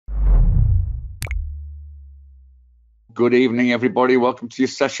Good evening, everybody. Welcome to your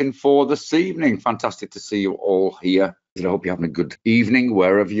session for this evening. Fantastic to see you all here. I hope you're having a good evening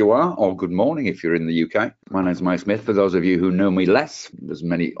wherever you are, or good morning if you're in the UK. My name's Mike Smith. For those of you who know me less, there's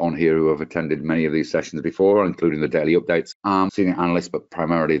many on here who have attended many of these sessions before, including the daily updates. I'm senior analyst, but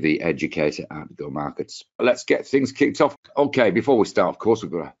primarily the educator at Go Markets. Let's get things kicked off. Okay, before we start, of course,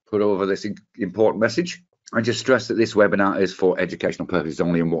 we've got to put over this important message. I just stress that this webinar is for educational purposes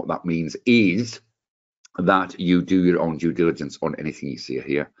only, and what that means is that you do your own due diligence on anything you see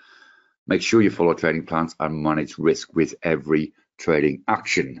here. Make sure you follow trading plans and manage risk with every trading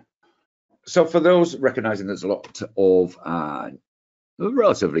action. So for those recognizing there's a lot of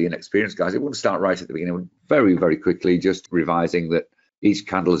relatively inexperienced guys, it wouldn't start right at the beginning. Very, very quickly, just revising that each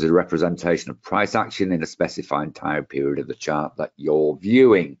candle is a representation of price action in a specified time period of the chart that you're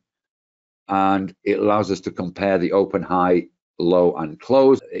viewing. And it allows us to compare the open, high, low and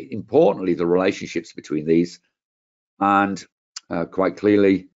close, importantly the relationships between these, and quite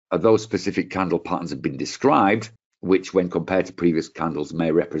clearly those specific candle patterns have been described, which when compared to previous candles may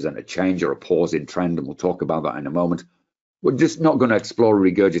represent a change or a pause in trend, and we'll talk about that in a moment. We're just not going to explore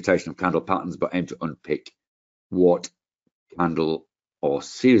regurgitation of candle patterns, but aim to unpick what candle or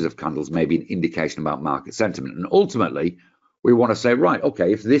series of candles may be an indication about market sentiment. And ultimately we want to say, right,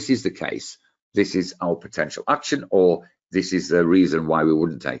 okay, if this is the case, this is our potential action, or this is the reason why we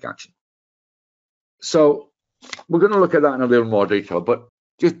wouldn't take action. So we're going to look at that in a little more detail, but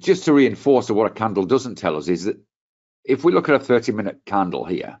just to reinforce that what a candle doesn't tell us is that if we look at a 30-minute candle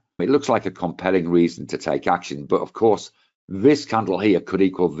here, it looks like a compelling reason to take action. But of course, this candle here could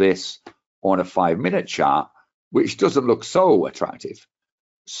equal this on a 5-minute chart, which doesn't look so attractive.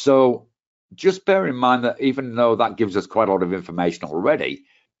 So just bear in mind that even though that gives us quite a lot of information already,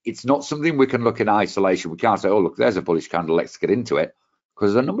 it's not something we can look in isolation. We can't say, oh, look, there's a bullish candle, let's get into it,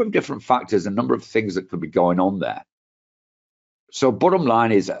 because there's a number of different factors, a number of things that could be going on there. So bottom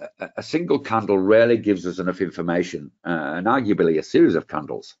line is a single candle rarely gives us enough information, and arguably a series of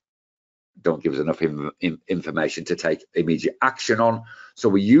candles don't give us enough information to take immediate action on. So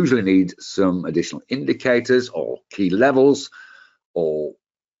we usually need some additional indicators or key levels or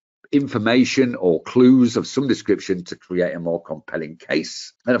information or clues of some description to create a more compelling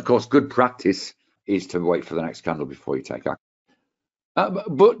case. And of course, good practice is to wait for the next candle before you take action.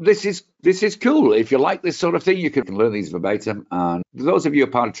 But this is cool. If you like this sort of thing, you can learn these verbatim. And those of you who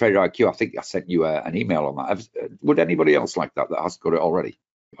are part of Trader IQ, I think I sent you an email on that. Would anybody else like that has got it already?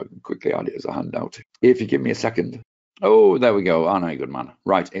 I can quickly add it as a handout. If you give me a second. Oh, there we go. Oh, no, good man.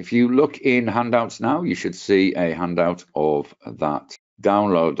 Right. If you look in handouts now, you should see a handout of that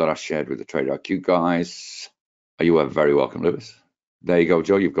download that I shared with the Trader IQ guys. You are very welcome, Lewis. There you go,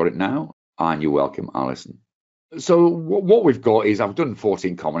 Joe. You've got it now. And you're welcome, Alison. So what we've got is I've done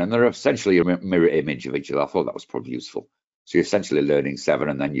 14 common, and they're essentially a mirror image of each other. I thought that was probably useful. So you're essentially learning 7,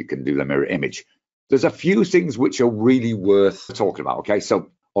 and then you can do the mirror image. There's a few things which are really worth talking about, okay?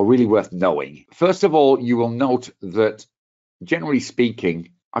 So, or really worth knowing. First of all, you will note that generally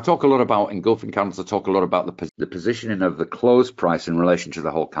speaking, I talk a lot about engulfing candles. I talk a lot about the positioning of the close price in relation to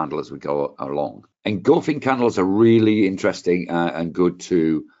the whole candle as we go along. Engulfing candles are really interesting and good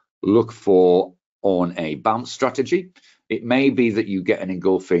to look for on a bounce strategy. It may be that you get an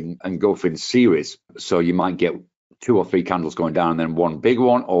engulfing series. So you might get 2 or 3 candles going down and then one big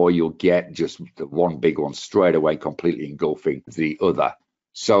one, or you'll get just the one big one straight away completely engulfing the other.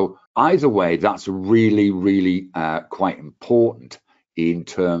 So either way, that's really, really quite important in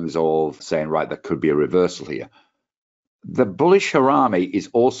terms of saying, right, there could be a reversal here. The bullish harami is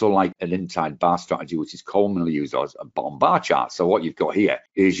also like an inside bar strategy, which is commonly used as a bottom bar chart. So what you've got here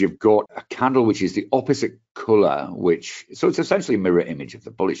is you've got a candle which is the opposite color, so it's essentially a mirror image of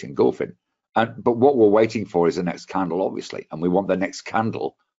the bullish engulfing. But what we're waiting for is the next candle, obviously, and we want the next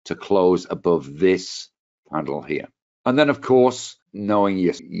candle to close above this candle here. And then, of course, knowing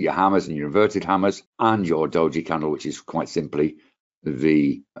your hammers and your inverted hammers and your doji candle, which is quite simply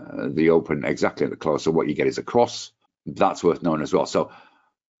the open exactly at the close. So what you get is a cross. That's worth knowing as well. So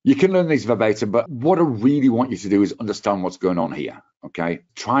you can learn these verbatim, but what I really want you to do is understand what's going on here, okay?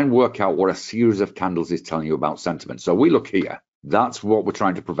 Try and work out what a series of candles is telling you about sentiment. So we look here. That's what we're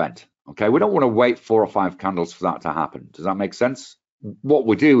trying to prevent, okay? We don't want to wait 4 or 5 candles for that to happen. Does that make sense? What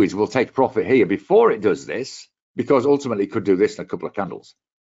we do is we'll take profit here before it does this, because ultimately it could do this in a couple of candles.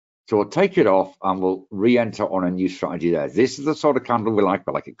 So we'll take it off and we'll re-enter on a new strategy there. This is the sort of candle we like.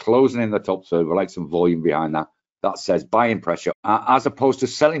 We like it closing in the top third. We like some volume behind that. That says buying pressure as opposed to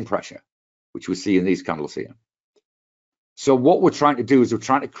selling pressure, which we see in these candles here. So what we're trying to do is we're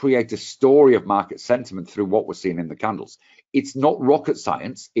trying to create a story of market sentiment through what we're seeing in the candles. It's not rocket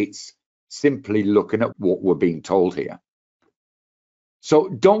science. It's simply looking at what we're being told here. So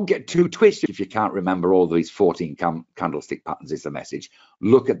don't get too twisted if you can't remember all these 14 candlestick patterns is the message.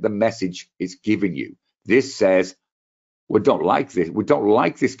 Look at the message it's giving you. This says, we don't like this. We don't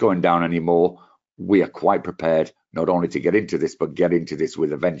like this going down anymore. We are quite prepared not only to get into this, but get into this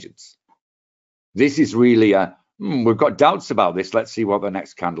with a vengeance. This is really we've got doubts about this. Let's see what the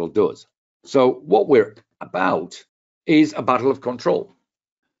next candle does. So what we're about is a battle of control,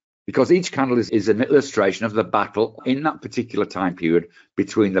 because each candle is an illustration of the battle in that particular time period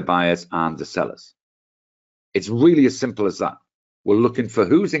between the buyers and the sellers. It's really as simple as that. We're looking for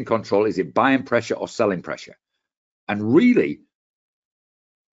who's in control. Is it buying pressure or selling pressure? And really,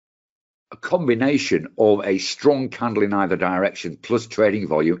 a combination of a strong candle in either direction plus trading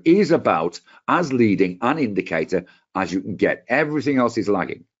volume is about as leading an indicator as you can get. Everything else is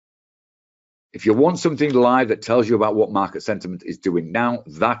lagging. If you want something live that tells you about what market sentiment is doing now,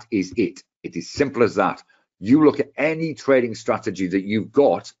 that is it. It is simple as that. You look at any trading strategy that you've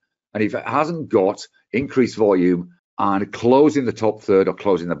got, and if it hasn't got increased volume and closing the top third or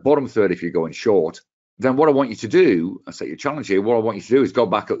closing the bottom third if you're going short, then what I want you to do, I set your challenge here, what I want you to do is go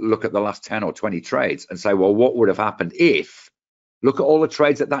back and look at the last 10 or 20 trades and say, well, what would have happened if? Look at all the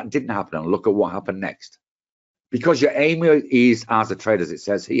trades that didn't happen and look at what happened next. Because your aim is, as a trader, as it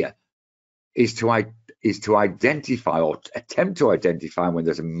says here, is to identify or attempt to identify when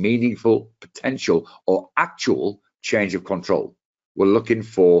there's a meaningful potential or actual change of control. We're looking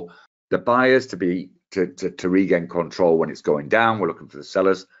for the buyers to regain control when it's going down. We're looking for the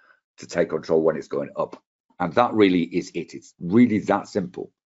sellers to take control when it's going up. And that really is it. It's really that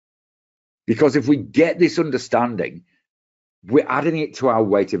simple. Because if we get this understanding, we're adding it to our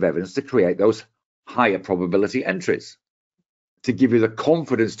weight of evidence to create those higher probability entries, to give you the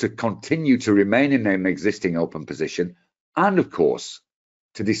confidence to continue to remain in an existing open position, and of course,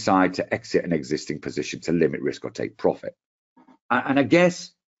 to decide to exit an existing position to limit risk or take profit. And I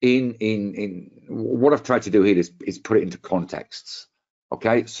guess in what I've tried to do here is put it into contexts.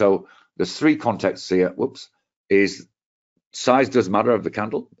 Okay, so there's three contexts here. Is size does matter of the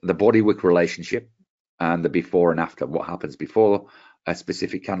candle, the body wick relationship, and the before and after. What happens before a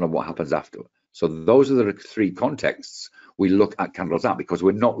specific candle, what happens after. So those are the three contexts we look at candles at, because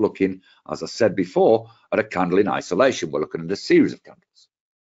we're not looking, as I said before, at a candle in isolation. We're looking at a series of candles.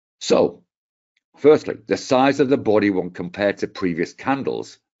 So firstly, the size of the body when compared to previous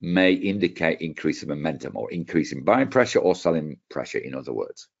candles may indicate increase in momentum or increase in buying pressure or selling pressure, in other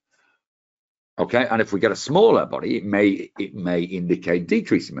words. Okay, and if we get a smaller body, it may indicate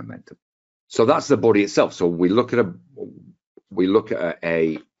decrease in momentum. So that's the body itself. So we look at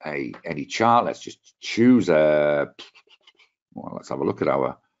any chart. Let's just choose a. Well, let's have a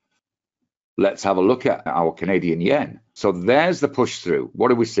look at our Canadian yen. So there's the push through. What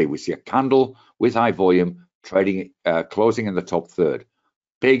do we see? We see a candle with high volume trading, closing in the top third.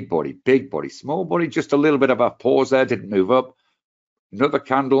 Big body, small body, just a little bit of a pause there, didn't move up. Another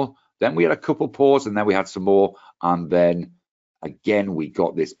candle, then we had a couple pause, and then we had some more, and then again we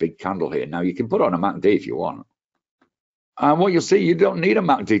got this big candle here. Now you can put on a MACD if you want. And what you'll see, you don't need a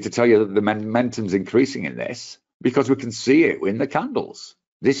MACD to tell you that the momentum's increasing in this, because we can see it in the candles.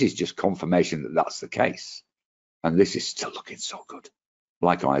 This is just confirmation that that's the case. And this is still looking so good.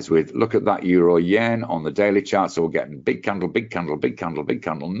 Likewise, look at that euro yen on the daily chart. So we're getting big candle, big candle, big candle, big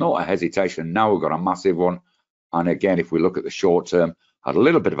candle, not a hesitation. Now we've got a massive one. And again, if we look at the short term, had a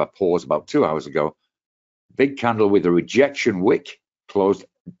little bit of a pause about 2 hours ago. Big candle with a rejection wick, closed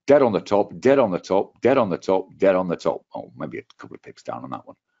dead on the top, dead on the top, dead on the top, dead on the top. Oh, maybe a couple of pips down on that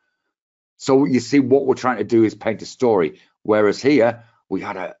one. So you see, what we're trying to do is paint a story. Whereas here, we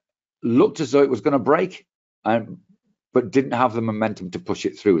had looked as though it was going to break, but didn't have the momentum to push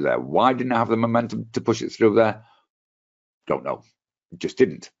it through there. Why didn't it have the momentum to push it through there? Don't know. It just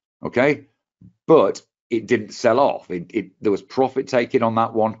didn't. Okay. But it didn't sell off. There was profit taken on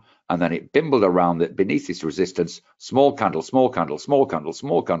that one, and then it bimbled around it beneath this resistance. Small candle, small candle, small candle,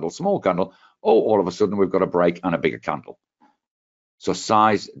 small candle, small candle. Oh, all of a sudden we've got a break and a bigger candle. So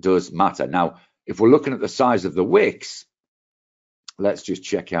size does matter. Now, if we're looking at the size of the wicks, let's just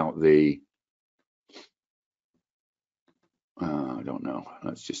check out the. I don't know.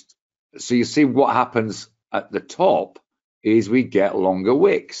 So you see what happens at the top is we get longer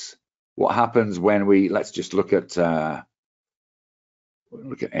wicks. What happens when let's just look at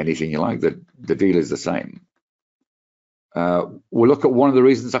anything you like. The deal is the same. We'll look at one of the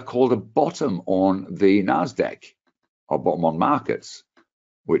reasons I called a bottom on the NASDAQ, or bottom on markets,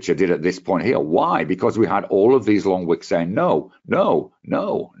 which I did at this point here. Why? Because we had all of these long wicks saying, no, no,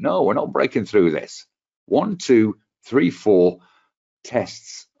 no, no, we're not breaking through this. 1, 2, 3, 4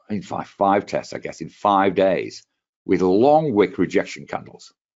 tests in fact, 5 tests, I guess, in 5 days with long wick rejection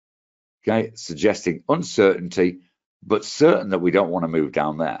candles. Okay, suggesting uncertainty, but certain that we don't want to move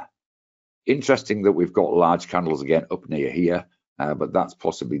down there. Interesting that we've got large candles again up near here, but that's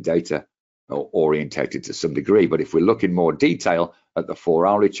possibly data orientated to some degree. But if we look in more detail at the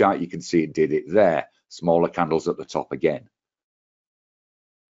 4-hourly chart, you can see it did it there. Smaller candles at the top again.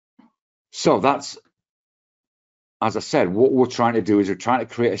 So that's, as I said, what we're trying to do is we're trying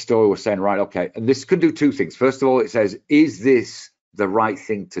to create a story. We're saying, right, okay, and this could do 2 things. First of all, it says, is this the right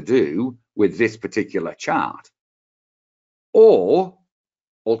thing to do with this particular chart? Or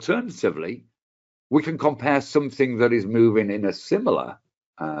alternatively, we can compare something that is moving in a similar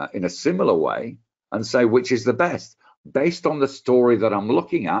way and say which is the best. Based on the story that I'm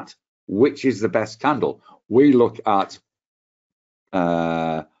looking at, which is the best candle? We look at,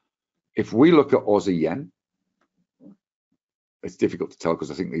 if we look at Aussie yen, it's difficult to tell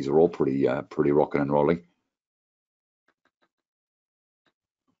because I think these are all pretty rocking and rolling.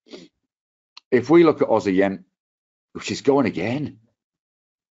 If we look at Aussie yen, which is going again.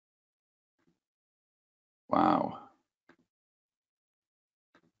 Wow.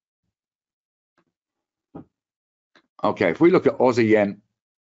 Okay, if we look at Aussie yen,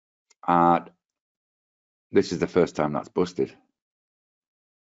 this is the first time that's busted.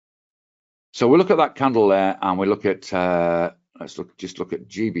 So we look at that candle there, and we look at let's just look at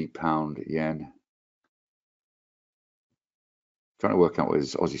GB pound yen. Trying to work out what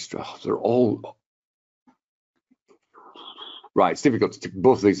is Aussie. Oh, they're all right. It's difficult to.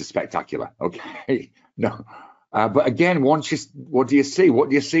 Both of these are spectacular. Okay, no. But again, what do you see? What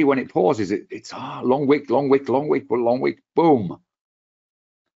do you see when it pauses? It's long wick, long wick, long wick, but long wick, boom.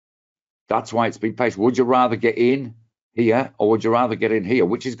 That's why it's been patient. Would you rather get in here or would you rather get in here?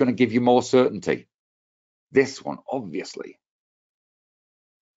 Which is going to give you more certainty? This one, obviously.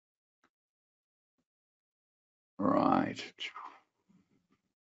 Right.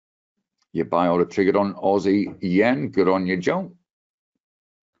 Your buy order triggered on Aussie yen. Good on you, Joe.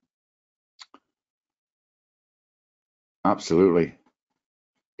 Absolutely.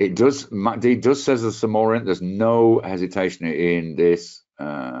 It does. Matt D does says there's some more in. There's no hesitation in this.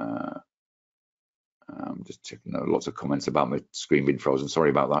 I'm just checking. There are lots of comments about my screen being frozen. Sorry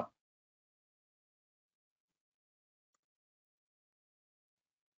about that.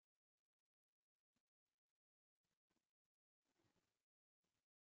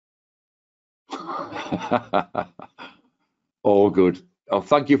 All good. Oh,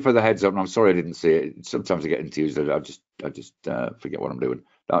 thank you for the heads up. And I'm sorry I didn't see it. Sometimes I get enthused. I just forget what I'm doing.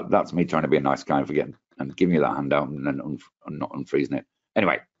 That's me trying to be a nice guy and forgetting and giving you that handout and then not unfreezing it.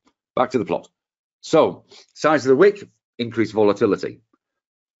 Anyway, back to the plot. So size of the wick, increased volatility,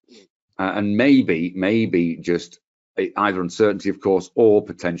 and maybe just either uncertainty, of course, or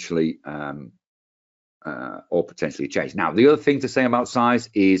potentially change. Now, the other thing to say about size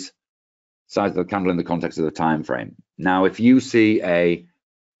is size of the candle in the context of the time frame. Now, if you see a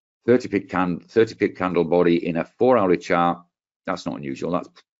 30-pip candle body in a 4-hourly chart, that's not unusual. That's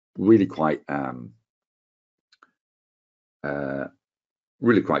really quite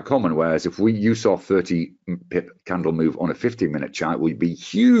common. Whereas if you saw 30-pip candle move on a 15-minute chart, it would be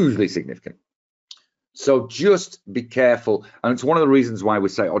hugely significant. So just be careful, and it's one of the reasons why we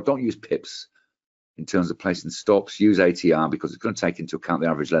say, oh, don't use pips in terms of placing stops. Use ATR because it's going to take into account the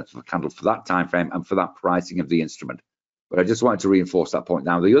average length of a candle for that time frame and for that pricing of the instrument. But I just wanted to reinforce that point.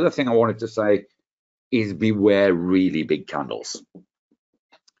 Now, the other thing I wanted to say is beware really big candles.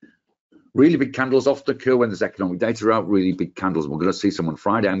 Really big candles often occur when there's economic data out. Really big candles. We're going to see some on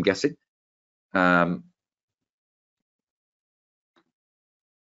Friday, I'm guessing. Can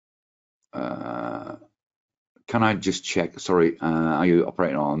I just check? Sorry, are you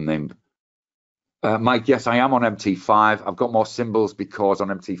operating on them? Mike, yes, I am on MT5. I've got more symbols because on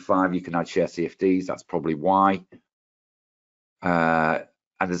MT5 you can add share CFDs. That's probably why. And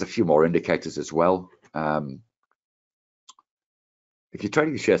there's a few more indicators as well. If you're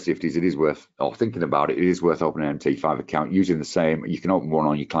trading share CFDs, it is worth, or thinking about it, it is worth opening an MT5 account using the same. You can open one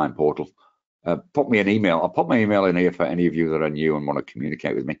on your client portal. Pop me an email. I'll pop my email in here for any of you that are new and want to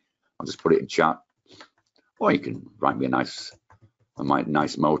communicate with me. I'll just put it in chat. Or you can write me a nice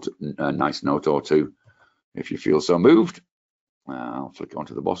note or two if you feel so moved. I'll flick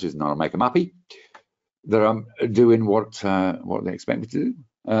onto the bosses and I'll make them happy that I'm doing what they expect me to do.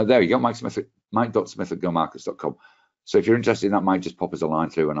 There you go, mike.smith@gomarkets.com. So if you're interested in that, Mike, just pop us a line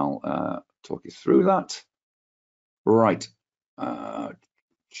through and I'll talk you through that. Right. Right,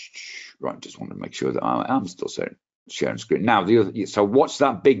 just want to make sure that I am still sharing screen. Now, so what's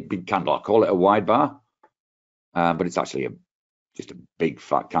that big candle? I call it a wide bar, but it's actually just a big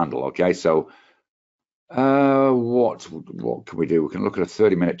fat candle. Okay, so what can we do? We can look at a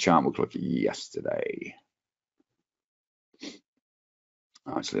 30-minute chart. We'll look at yesterday.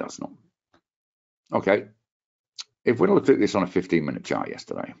 Actually, that's not okay. If we looked at this on a 15-minute chart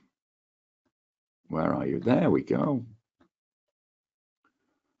yesterday, where are you? There we go.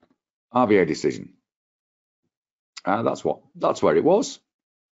 RBA decision. That's where it was,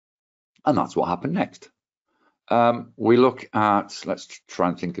 and that's what happened next. We look at, let's try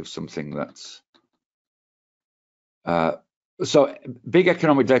and think of something that's so big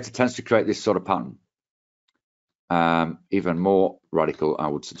economic data tends to create this sort of pattern. Even more radical, I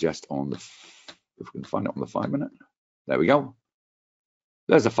would suggest on the, if we can find it on the 5-minute. There we go.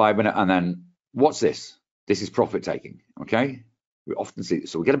 There's a 5-minute, and then what's this? This is profit taking. Okay, we often see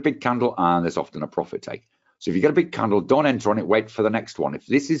this. So we get a big candle, and there's often a profit take. So if you get a big candle, don't enter on it. Wait for the next one. If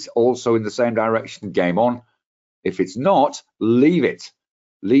this is also in the same direction, game on. If it's not, leave it.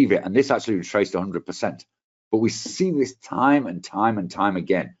 Leave it. And this actually retraced 100%. But we see this time and time and time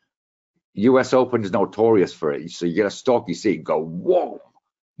again. US Open is notorious for it. So you get a stock, you see it go, whoa.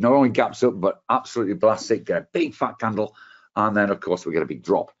 Not only gaps up, but absolutely blasts it, get a big fat candle. And then, of course, we get a big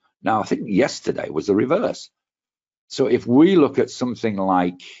drop. Now, I think yesterday was the reverse. So if we look at something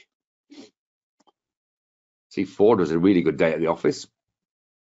like, see, Ford was a really good day at the office.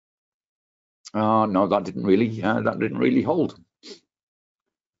 Oh, no, that didn't really hold.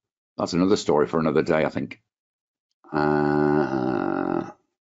 That's another story for another day, I think.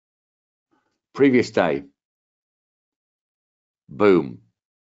 Previous day, boom.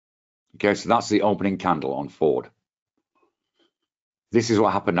 Okay, so that's the opening candle on Ford. This is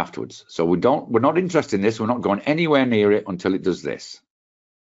what happened afterwards. So we're not interested in this. We're not going anywhere near it until it does this.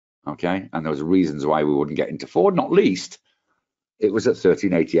 Okay, and there was reasons why we wouldn't get into Ford, not least it was at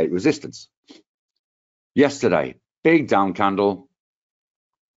 1388 resistance. Yesterday, big down candle.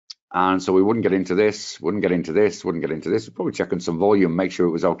 And so we wouldn't get into this, wouldn't get into this. We'd probably check on some volume, make sure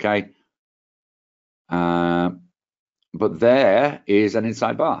it was okay. But there is an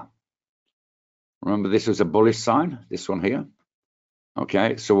inside bar. Remember, this was a bullish sign, this one here.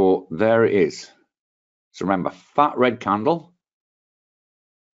 Okay, so there it is. So remember, fat red candle.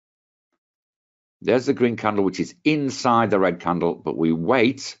 There's the green candle, which is inside the red candle, but we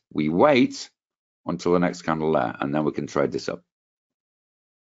wait until the next candle there, and then we can trade this up.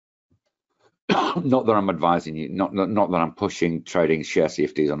 Not that I'm advising you, not that I'm pushing trading share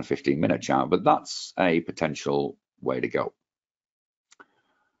CFDs on a 15-minute chart, but that's a potential way to go.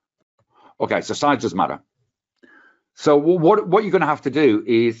 Okay, so size does matter. So what you're going to have to do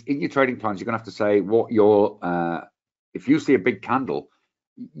is, in your trading plans, you're going to have to say what your, if you see a big candle,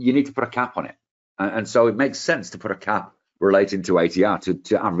 you need to put a cap on it. And so it makes sense to put a cap relating to ATR,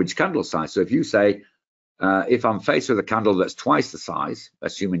 to average candle size. So if you say, if I'm faced with a candle that's twice the size,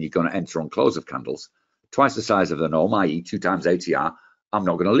 assuming you're going to enter on close of candles, twice the size of the norm, i.e. 2 times ATR, I'm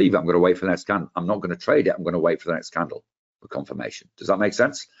not going to leave it. I'm going to wait for the next candle. I'm not going to trade it. I'm going to wait for the next candle for confirmation. Does that make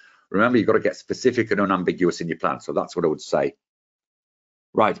sense? Remember, you've got to get specific and unambiguous in your plan. So that's what I would say.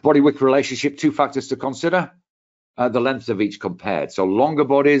 Right, body-wick relationship, 2 factors to consider. The length of each compared. So longer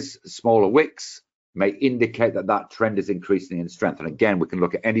bodies, smaller wicks may indicate that that trend is increasing in strength. And again, we can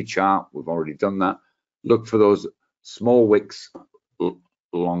look at any chart. We've already done that. Look for those small wicks,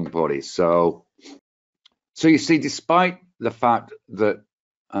 long bodies. So you see, despite the fact that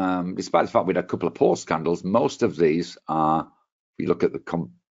we had a couple of post candles, most of these are, if you look at the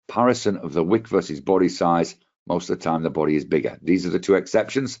comparison of the wick versus body size, most of the time the body is bigger. These are the 2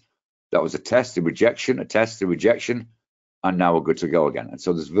 exceptions. That was a test, a rejection, a test, a rejection, and now we're good to go again. And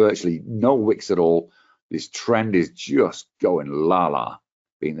so there's virtually no wicks at all. This trend is just going la-la,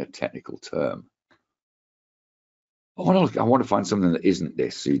 being the technical term. I want to find something that isn't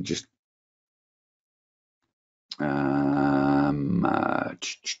this. So you just that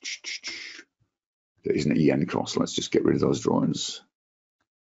isn't an EN cross. Let's just get rid of those drawings.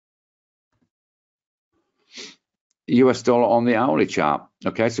 US dollar on the hourly chart.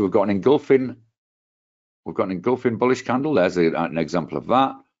 Okay, so we've got an engulfing bullish candle. There's an example of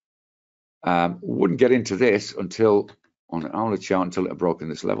that. Wouldn't get into this until on an hourly chart until it had broken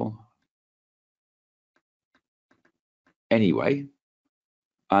this level. Anyway,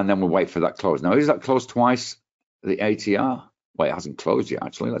 and then we'll wait for that close. Now, is that close twice the ATR? Well, it hasn't closed yet,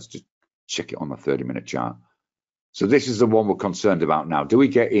 actually. Let's just check it on the 30-minute chart. So this is the one we're concerned about now. Do we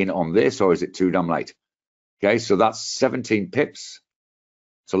get in on this, or is it too damn late? Okay, so that's 17 pips.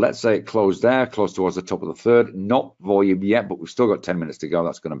 So let's say it closed there, close towards the top of the third. Not volume yet, but we've still got 10 minutes to go.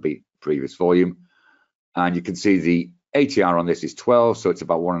 That's going to beat previous volume. And you can see the ATR on this is 12, so it's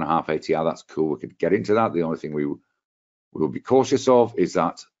about 1.5 ATR. That's cool. We could get into that. The only thing we we will be cautious of is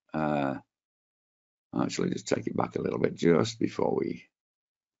that, actually just take it back a little bit just before we,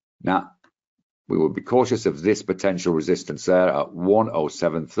 now we will be cautious of this potential resistance there at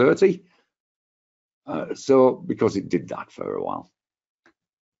 107.30. So because it did that for a while.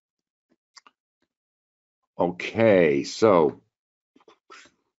 Okay, so,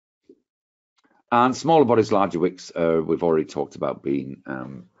 and smaller bodies, larger wicks, we've already talked about being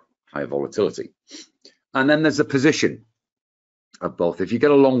higher volatility. And then there's the position of both. If you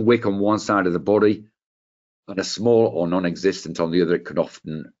get a long wick on one side of the body and a small or non-existent on the other, it can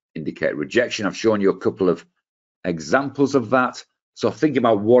often indicate rejection. I've shown you a couple of examples of that. So think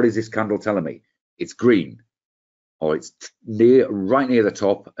about, what is this candle telling me? It's green, or it's right near the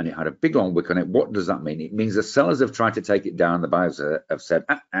top, and it had a big long wick on it. What does that mean? It means the sellers have tried to take it down. The buyers have said,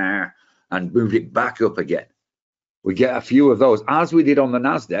 and moved it back up again. We get a few of those, as we did on the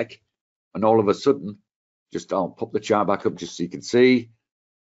NASDAQ, and all of a sudden, I'll pop the chart back up just so you can see.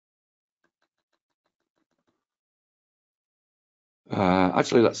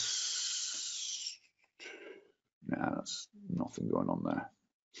 Actually, that's nothing going on there.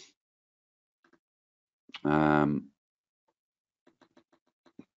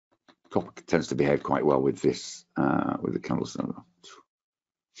 Copper tends to behave quite well with this, with the candlestick.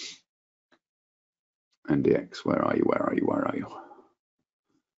 NDX, where are you?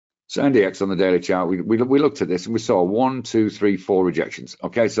 So NDX on the daily chart, we looked at this and we saw 1, 2, 3, 4 rejections.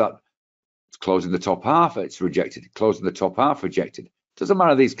 Okay, so that's closing the top half, it's rejected. Closing the top half, rejected. Doesn't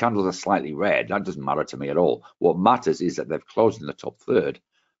matter, these candles are slightly red. That doesn't matter to me at all. What matters is that they've closed in the top third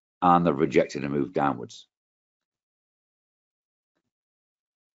and they've rejected and moved downwards.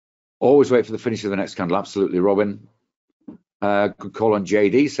 Always wait for the finish of the next candle. Absolutely, Robin. Good call on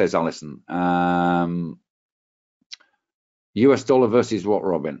JD, says Alison. US dollar versus what,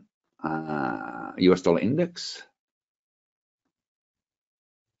 Robin? US dollar index.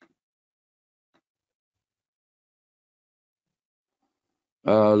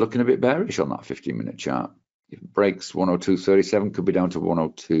 Looking a bit bearish on that 15-minute chart. If it breaks 102.37, could be down to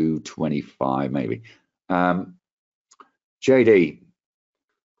 102.25 maybe. JD,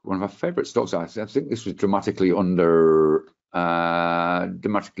 one of our favorite stocks. I think this was dramatically oversold.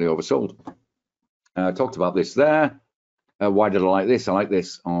 Talked about this there. Why did I like this? I like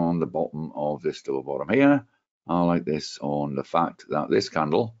this on the bottom of this double bottom here. I like this on the fact that this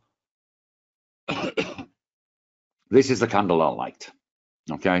candle, this is the candle I liked.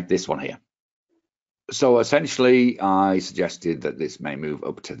 Okay, this one here. So essentially, I suggested that this may move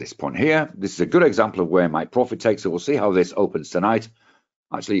up to this point here. This is a good example of where my profit takes. So we'll see how this opens tonight.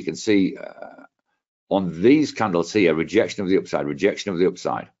 Actually, you can see on these candles here, rejection of the upside, rejection of the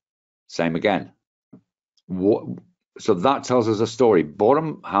upside. Same again. So that tells us a story.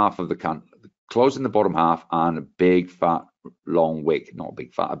 Bottom half of the candle, closing the bottom half, and a big fat long wick, not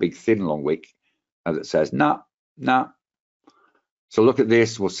big fat, a big thin long wick that says nah. So look at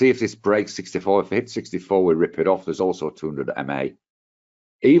this. We'll see if this breaks 64. If it hits 64, we rip it off. There's also 200 MA.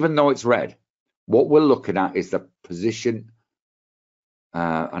 Even though it's red, what we're looking at is the position.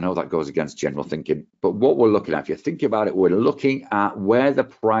 I know that goes against general thinking, but what we're looking at, if you think about it, we're looking at where the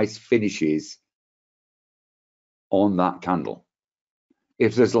price finishes on that candle.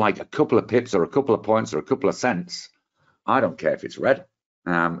 If there's like a couple of pips or a couple of points or a couple of cents, I don't care if it's red.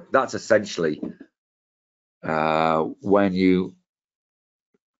 That's essentially when you,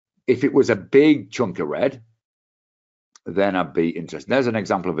 if it was a big chunk of red, then I'd be interested. There's an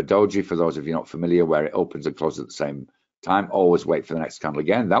example of a doji for those of you not familiar, where it opens and closes at the same time. Always wait for the next candle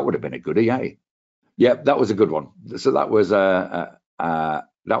again. That would have been a goodie, eh? Yep, that was a good one. So that was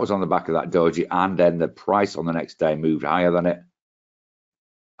that was on the back of that doji, and then the price on the next day moved higher than it.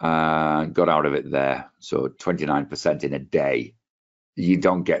 Got out of it there. So 29% in a day. You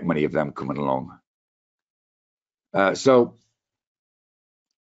don't get many of them coming along. So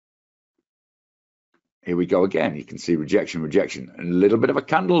here we go again. You can see rejection, rejection. A little bit of a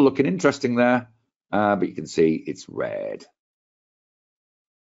candle looking interesting there, but you can see it's red.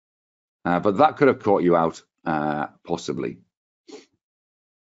 But that could have caught you out, possibly.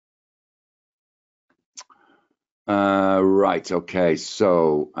 Right, okay,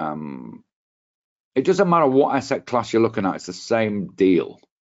 so it doesn't matter what asset class you're looking at, it's the same deal.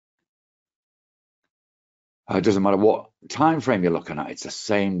 It doesn't matter what time frame you're looking at, it's the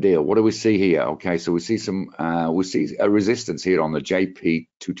same deal. What do we see here? Okay, so we see we see a resistance here on the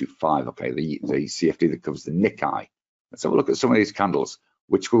JP225, okay, the CFD that covers the Nikkei. Let's have a look at some of these candles,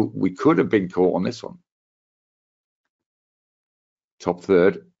 which we could have been caught on this one. Top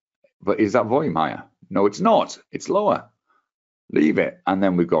third, but is that volume higher? No, it's not. It's lower. Leave it. And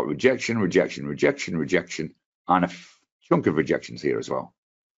then we've got rejection, rejection, rejection, rejection, and a chunk of rejections here as well.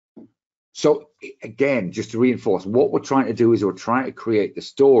 So again, just to reinforce, what we're trying to do is we're trying to create the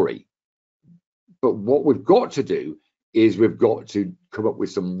story. But what we've got to do is we've got to come up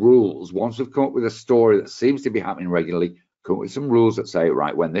with some rules. Once we've come up with a story that seems to be happening regularly, come up with some rules that say,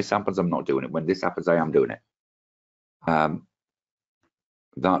 right, when this happens, I'm not doing it. When this happens, I am doing it.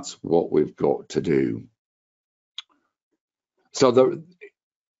 That's what we've got to do. So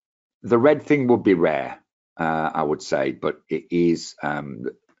the red thing would be rare, I would say, but it is.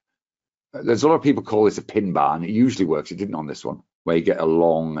 There's a lot of people call this a pin bar, and it usually works. It didn't on this one, where you get a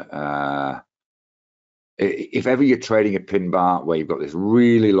long. If ever you're trading a pin bar where you've got this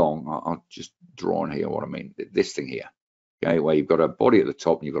really long, I'll just draw on here what I mean. This thing here, okay, where you've got a body at the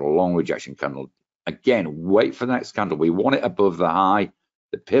top and you've got a long rejection candle. Again, wait for the next candle. We want it above the high,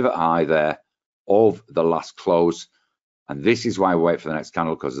 the pivot high there of the last close. And this is why we wait for the next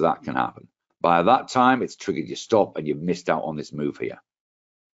candle, because that can happen. By that time, it's triggered your stop and you've missed out on this move here.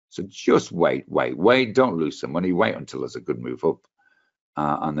 So just wait. Don't lose some money. Wait until there's a good move up.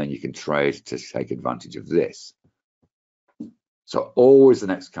 And then you can trade to take advantage of this. So always the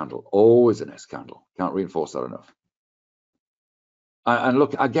next candle, always the next candle. Can't reinforce that enough. And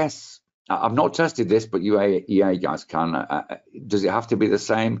look, I guess I've not tested this, but you EA guys can. Does it have to be the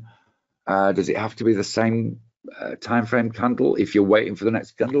same? Does it have to be the same time frame candle if you're waiting for the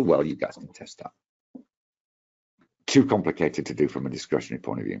next candle? Well, you guys can test that. Too complicated to do from a discretionary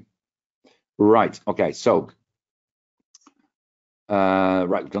point of view. Right. Okay. So.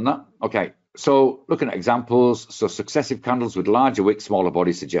 Right, we've done that. Okay, so looking at examples, so successive candles with larger wick, smaller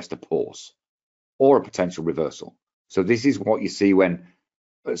bodies suggest a pause or a potential reversal. So this is what you see when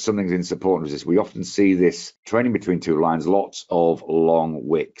something's in support and resist. We often see this trading between two lines, lots of long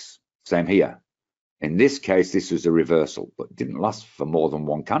wicks. Same here. In this case, this was a reversal, but didn't last for more than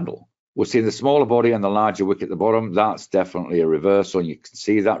one candle. We're seeing the smaller body and the larger wick at the bottom. That's definitely a reversal. You can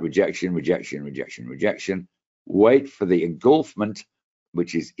see that rejection, rejection, rejection, rejection. Wait for the engulfment,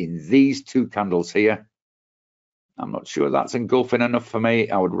 which is in these two candles here. I'm not sure that's engulfing enough for me.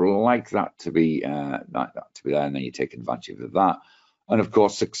 I would like that to be there, and then you take advantage of that. And of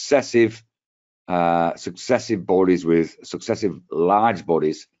course, successive bodies with successive large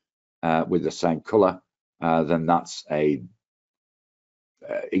bodies with the same color, then that's a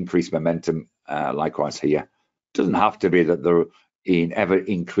increased momentum. Likewise here, doesn't have to be that they're in ever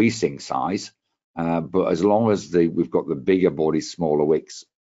increasing size. But as long as we've got the bigger bodies, smaller wicks,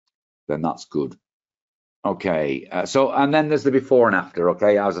 then that's good. Okay, and then there's the before and after.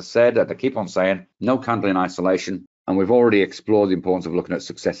 Okay, as I said, I keep on saying, no candle in isolation. And we've already explored the importance of looking at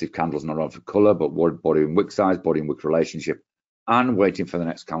successive candles, not only for color, but body and wick size, body and wick relationship, and waiting for the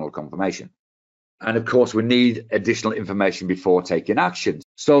next candle confirmation. And of course, we need additional information before taking action.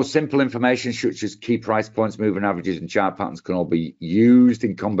 So simple information such as key price points, moving averages, and chart patterns can all be used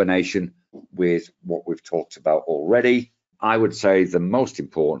in combination with what we've talked about already. I would say the most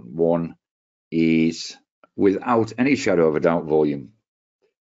important one is, without any shadow of a doubt, volume.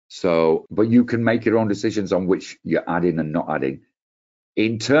 So, but you can make your own decisions on which you're adding and not adding.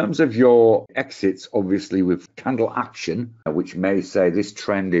 In terms of your exits, obviously with candle action, which may say this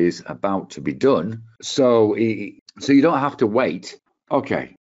trend is about to be done, so you don't have to wait.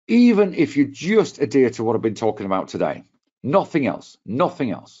 Okay, even if you just adhere to what I've been talking about today, nothing else,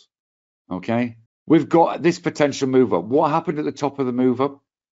 okay? We've got this potential move up. What happened at the top of the move up?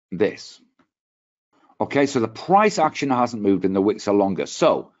 This. Okay, so the price action hasn't moved and the wicks are longer.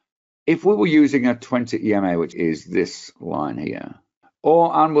 So if we were using a 20 EMA, which is this line here,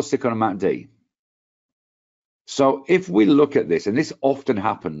 and we'll stick on a MACD. So if we look at this, and this often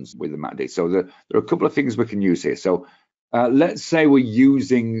happens with the MACD, so there are a couple of things we can use here. So let's say we're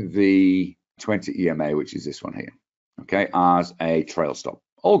using the 20 EMA, which is this one here, okay, as a trail stop.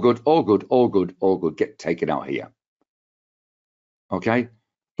 All good, all good, all good, all good. Get taken out here. Okay,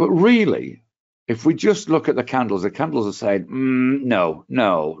 but really, if we just look at the candles are saying, no.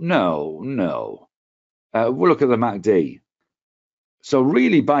 We'll look at the MACD. So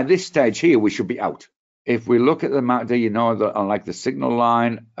really, by this stage here, we should be out. If we look at the MACD, you know that I like the signal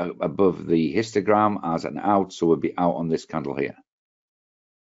line above the histogram as an out, so we'll be out on this candle here.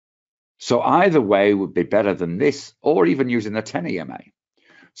 So either way would be better than this, or even using the 10 EMA.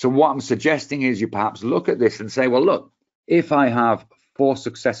 So what I'm suggesting is you perhaps look at this and say, well, look, if I have 4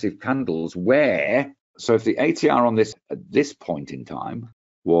 successive candles where, so if the ATR on this at this point in time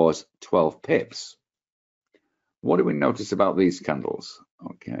was 12 pips, what do we notice about these candles?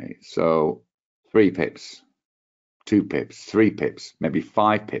 Okay, so 3 pips, 2 pips, 3 pips, maybe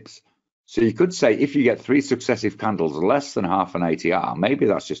 5 pips. So you could say if you get 3 successive candles less than half an ATR, maybe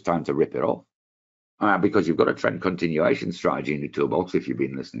that's just time to rip it off. because you've got a trend continuation strategy in the toolbox if you've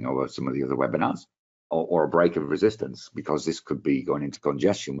been listening over some of the other webinars, or a break of resistance, because this could be going into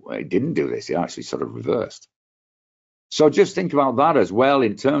congestion. It didn't do this. It actually sort of reversed. So just think about that as well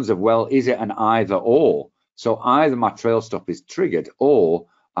in terms of, well, is it an either or? So either my trail stop is triggered, or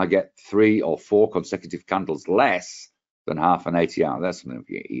I get 3 or 4 consecutive candles less than half an ATR. That's something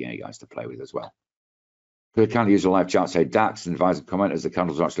for you guys to play with as well. Could a candle use a live chart, say DAX, and advise a comment as the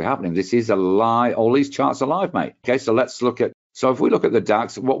candles are actually happening? This is a lie. All these charts are live, mate. Okay, so let's look at, so if we look at the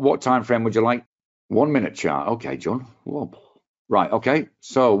DAX, what time frame would you like? 1 minute chart. Okay, John. Whoa. Right, okay.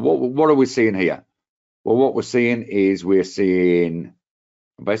 So what are we seeing here? Well, what we're seeing is based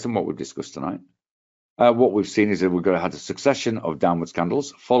on what we've discussed tonight, what we've seen is that we've had a succession of downwards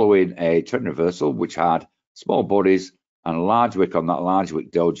candles following a trend reversal, which had small bodies and a large wick on that large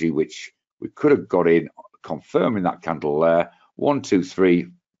wick doji, which we could have got in, confirming that candle there. 1, 2, 3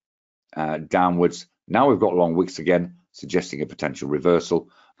 downwards. Now we've got long wicks again, suggesting a potential reversal,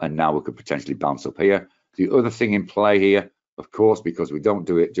 and now we could potentially bounce up here. The other thing in play here, of course, because we don't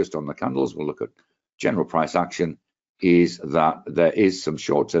do it just on the candles, we'll look at general price action, is that there is some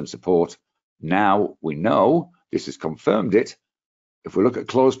short-term support. Now we know this has confirmed it. If we look at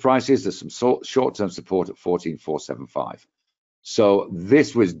close prices, there's some short-term support at 14,475. So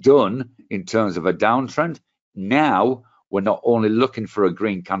this was done in terms of a downtrend. Now we're not only looking for a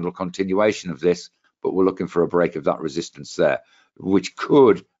green candle continuation of this, but we're looking for a break of that resistance there, which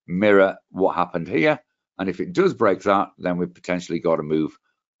could mirror what happened here. And if it does break that, then we've potentially got to move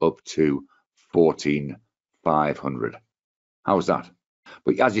up to 14,500. How's that?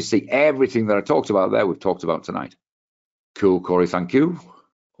 But as you see, everything that I talked about there, we've talked about tonight. Cool, Corey, thank you.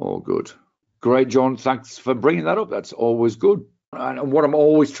 All good. Great, John, thanks for bringing that up. That's always good. And what I'm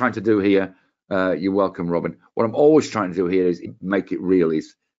always trying to do here, you're welcome, Robin. What I'm always trying to do here is make it real.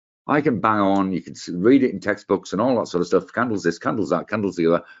 Is I can bang on, you can read it in textbooks and all that sort of stuff. Candles this, candles that, candles the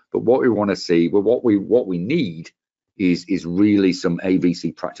other. But what we want to see, well, what we need is really some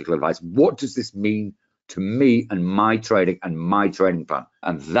ABC practical advice. What does this mean to me and my trading plan?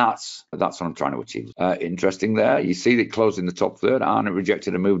 And that's what I'm trying to achieve. Interesting there. You see it closed in the top third and it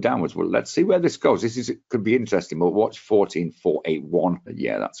rejected a move downwards. Well, let's see where this goes. Could be interesting. But watch 14,481.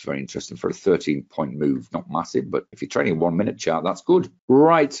 Yeah, that's very interesting for a 13-point move. Not massive, but if you're trading a 1 minute chart, that's good.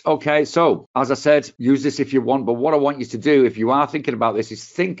 Right. Okay. So as I said, use this if you want. But what I want you to do, if you are thinking about this, is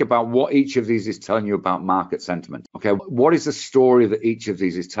think about what each of these is telling you about market sentiment. Okay. What is the story that each of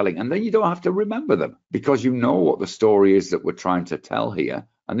these is telling? And then you don't have to remember them, because you know what the story is that we're trying to tell here.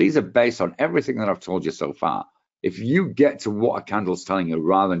 And these are based on everything that I've told you so far. If you get to what a candle's telling you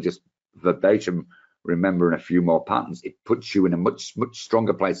rather than just verbatim remembering a few more patterns, it puts you in a much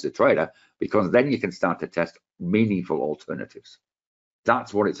stronger place as a trader, because then you can start to test meaningful alternatives.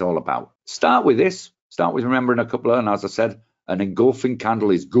 That's what it's all about. Start with this. Start with remembering a couple of, and as I said, an engulfing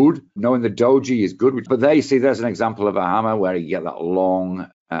candle is good. Knowing the doji is good. But there you see, there's an example of a hammer where you get that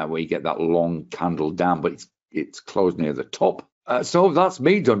long candle down, but it's closed near the top. So that's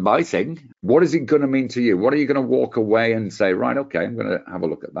me done my thing. What is it going to mean to you? What are you going to walk away and say, right, okay, I'm going to have a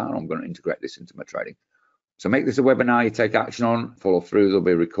look at that. I'm going to integrate this into my trading. So make this a webinar you take action on, follow through. There'll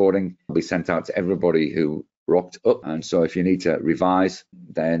be a recording. It'll be sent out to everybody who rocked up. And so if you need to revise,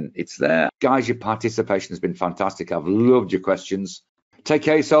 then it's there. Guys, your participation has been fantastic. I've loved your questions. Take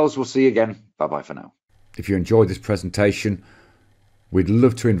care yourselves. We'll see you again. Bye-bye for now. If you enjoyed this presentation, we'd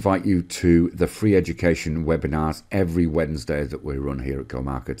love to invite you to the free education webinars every Wednesday that we run here at Go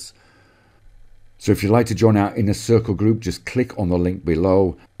Markets. So if you'd like to join our Inner Circle group, just click on the link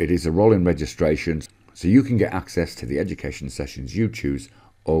below. It is a rolling registration, so you can get access to the education sessions you choose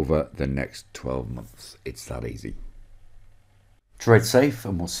over the next 12 months. It's that easy. Trade safe,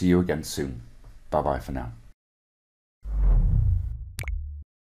 and we'll see you again soon. Bye-bye for now.